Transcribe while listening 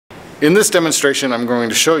In this demonstration, I'm going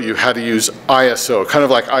to show you how to use ISO, kind of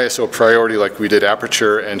like ISO priority like we did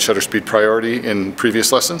aperture and shutter speed priority in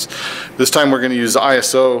previous lessons. This time we're going to use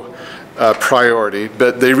ISO priority,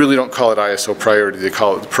 but they really don't call it ISO priority, they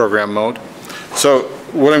call it the program mode. So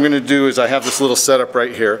what I'm going to do is I have this little setup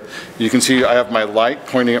right here. You can see I have my light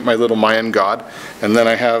pointing at my little Mayan god, and then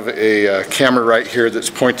I have a camera right here that's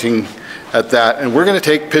pointing at that, and we're going to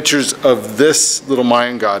take pictures of this little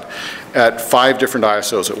Mayan god at 5 different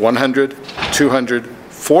ISOs, at 100, 200,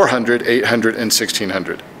 400, 800, and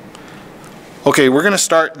 1600. Okay, we're going to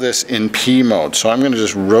start this in P mode, so I'm going to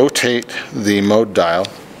just rotate the mode dial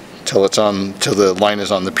till it's on, till the line is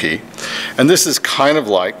on the P, and this is kind of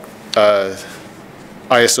like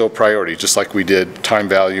ISO priority, just like we did time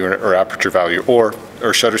value or aperture value, or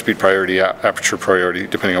shutter speed priority, aperture priority,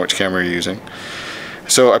 depending on which camera you're using.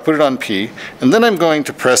 So I put it on P, and then I'm going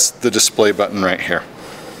to press the display button right here.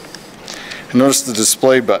 And notice the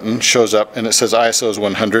display button shows up and it says ISO is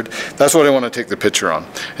 100. That's what I want to take the picture on.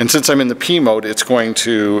 And since I'm in the P mode, it's going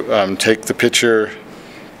to take the picture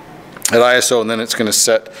at ISO, and then it's going to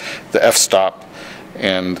set the f-stop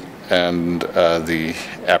and the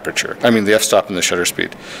aperture. I mean the f-stop and the shutter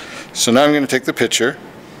speed. So now I'm going to take the picture.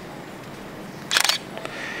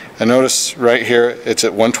 And notice right here it's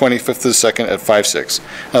at 1/25th of a second at 5.6.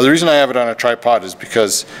 Now the reason I have it on a tripod is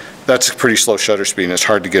because that's a pretty slow shutter speed and it's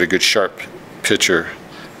hard to get a good sharp picture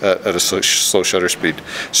at a slow shutter speed.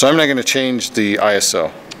 So I'm now going to change the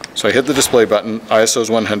ISO. So I hit the display button, ISO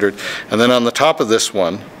is 100, and then on the top of this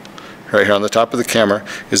one, right here on the top of the camera,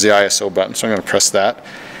 is the ISO button. So I'm going to press that,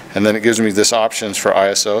 and then it gives me this options for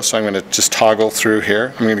ISO. So I'm going to just toggle through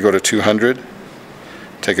here. I'm going to go to 200,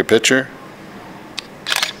 take a picture.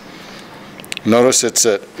 Notice it's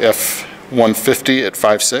at f150 at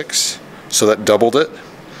 5.6, so that doubled it.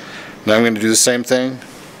 Now I'm going to do the same thing,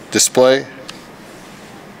 display,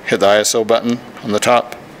 hit the ISO button on the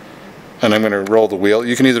top, and I'm going to roll the wheel.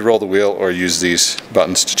 You can either roll the wheel or use these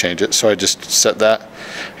buttons to change it. So I just set that,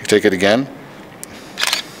 I take it again.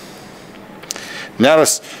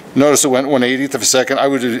 Notice it went 1/80th of a second. I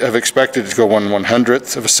would have expected it to go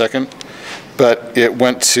 1/100th of a second. But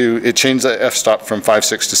it changed the f-stop from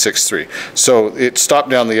 5.6 to 6.3. So it stopped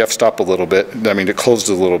down the f-stop a little bit. I mean, it closed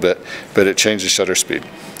it a little bit, but it changed the shutter speed.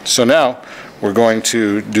 So now we're going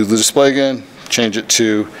to do the display again, change it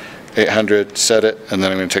to 800, set it, and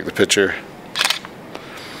then I'm going to take the picture.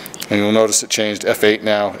 And you'll notice it changed f8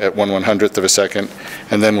 now at 1/100th of a second.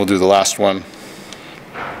 And then we'll do the last one.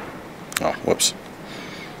 Oh, whoops.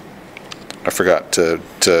 I forgot to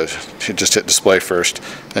just hit display first,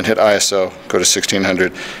 then hit ISO, go to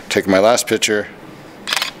 1600, take my last picture,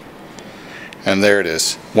 and there it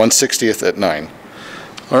is, 1/60th at 9.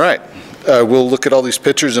 All right, we'll look at all these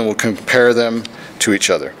pictures and we'll compare them to each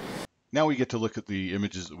other. Now we get to look at the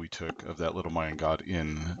images that we took of that little Mayan god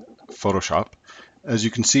in Photoshop. As you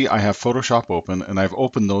can see, I have Photoshop open, and I've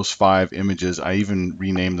opened those 5 images. I even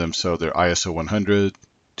renamed them so they're ISO 100,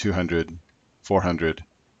 200, 400,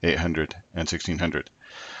 800, and 1600.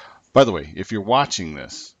 By the way, if you're watching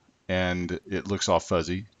this and it looks all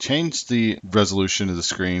fuzzy, change the resolution of the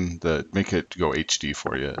screen, make it go HD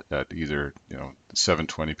for you at either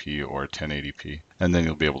 720p or 1080p, and then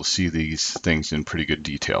you'll be able to see these things in pretty good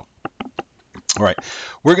detail. All right,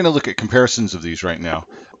 we're going to look at comparisons of these right now.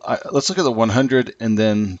 Let's look at the 100 and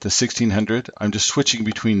then the 1600. I'm just switching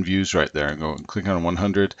between views right there. I'm going to click on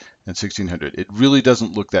 100 and 1600. It really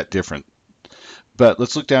doesn't look that different. But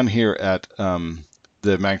let's look down here at the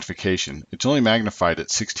magnification. It's only magnified at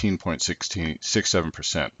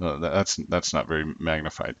 16.67%. That's not very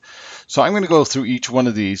magnified. So I'm going to go through each one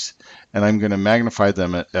of these, and I'm going to magnify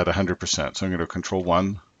them at 100%. So I'm going to go Control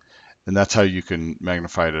 1, and that's how you can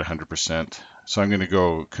magnify it at 100%. So I'm going to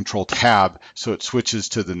go Control Tab, so it switches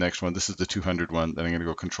to the next one. This is the 200 one. Then I'm going to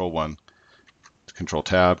go Control 1, Control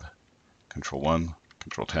Tab, Control 1,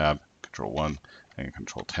 Control Tab, Control 1, and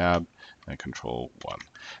Control Tab, and Control 1.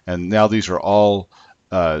 And now these are all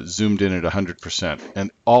zoomed in at 100%.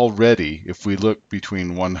 And already, if we look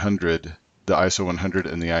between 100, the ISO 100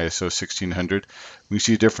 and the ISO 1600, we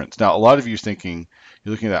see a difference. Now, a lot of you you're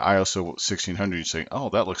looking at ISO 1600, you're saying, oh,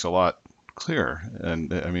 that looks a lot clearer.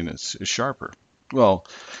 And I mean, it's sharper. Well,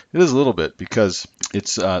 it is a little bit because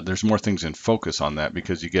it's there's more things in focus on that,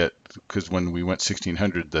 because when we went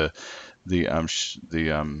 1600, the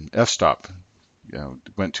f-stop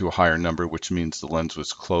went to a higher number, which means the lens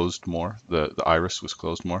was closed more, the iris was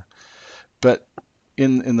closed more. But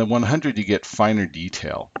in the 100, you get finer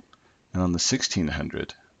detail, and on the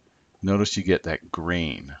 1600, notice you get that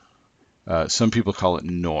grain. Some people call it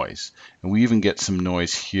noise, and we even get some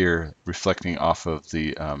noise here reflecting off of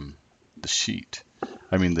the sheet.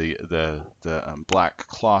 I mean the black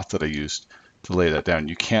cloth that I used to lay that down.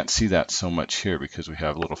 You can't see that so much here because we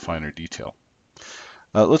have a little finer detail.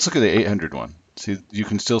 Let's look at the 800 one. See, you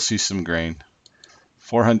can still see some grain.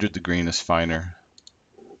 400, the grain is finer.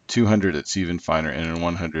 200, it's even finer, and in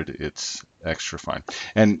 100, it's extra fine.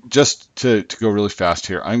 And just to go really fast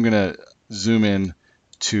here, I'm going to zoom in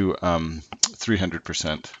to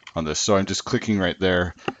 300% on this. So I'm just clicking right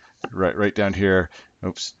there, right down here,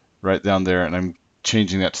 oops, right down there, and I'm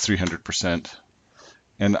changing that to 300%.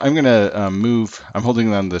 And I'm going to move, I'm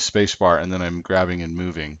holding on the space bar, and then I'm grabbing and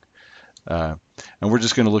moving. And we're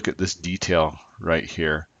just going to look at this detail right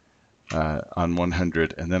here on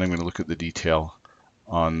 100, and then I'm going to look at the detail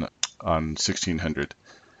on 1600.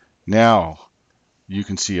 Now you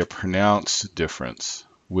can see a pronounced difference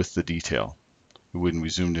with the detail when we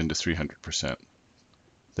zoomed into 300%.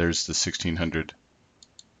 There's the 1600,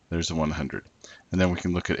 there's the 100. And then we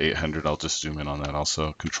can look at 800. I'll just zoom in on that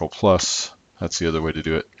also. Control plus, that's the other way to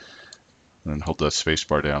do it. And then hold the space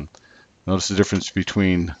bar down. Notice the difference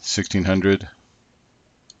between 1600,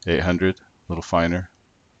 800, a little finer.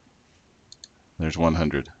 There's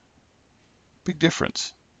 100. Big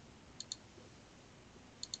difference.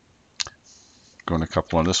 Going a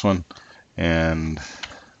couple on this one, and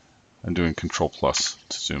I'm doing Control plus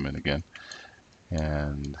to zoom in again.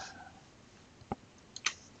 And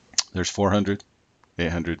there's 400,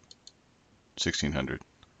 800, 1600.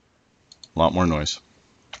 A lot more noise.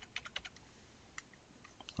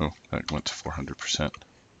 Oh, that went to 400%.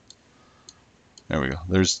 There we go.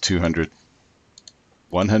 There's 200,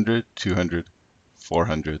 100, 200,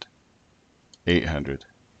 400, 800,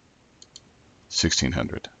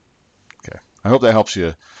 1600. Okay. I hope that helps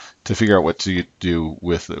you to figure out what to do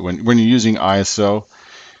with it. When you're using ISO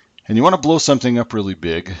and you want to blow something up really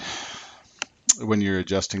big, when you're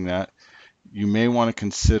adjusting that, you may want to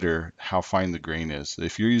consider how fine the grain is.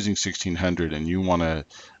 If you're using 1600 and you want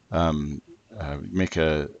to make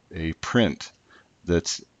a print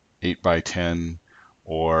that's 8 by 10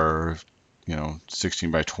 or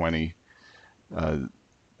 16 by 20,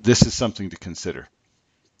 this is something to consider,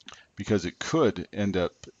 because it could end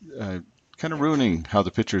up kind of ruining how the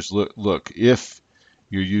pictures look if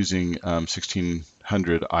you're using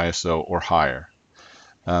 1600 ISO or higher.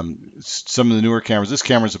 Some of the newer cameras, this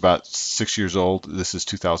camera's about 6 years old. This is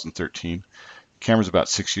 2013. Camera's about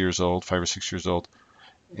 6 years old, 5 or 6 years old.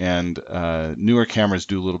 And newer cameras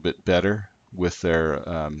do a little bit better with their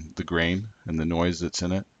the grain and the noise that's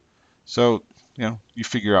in it. So, you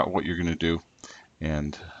figure out what you're going to do,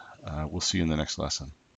 and we'll see you in the next lesson.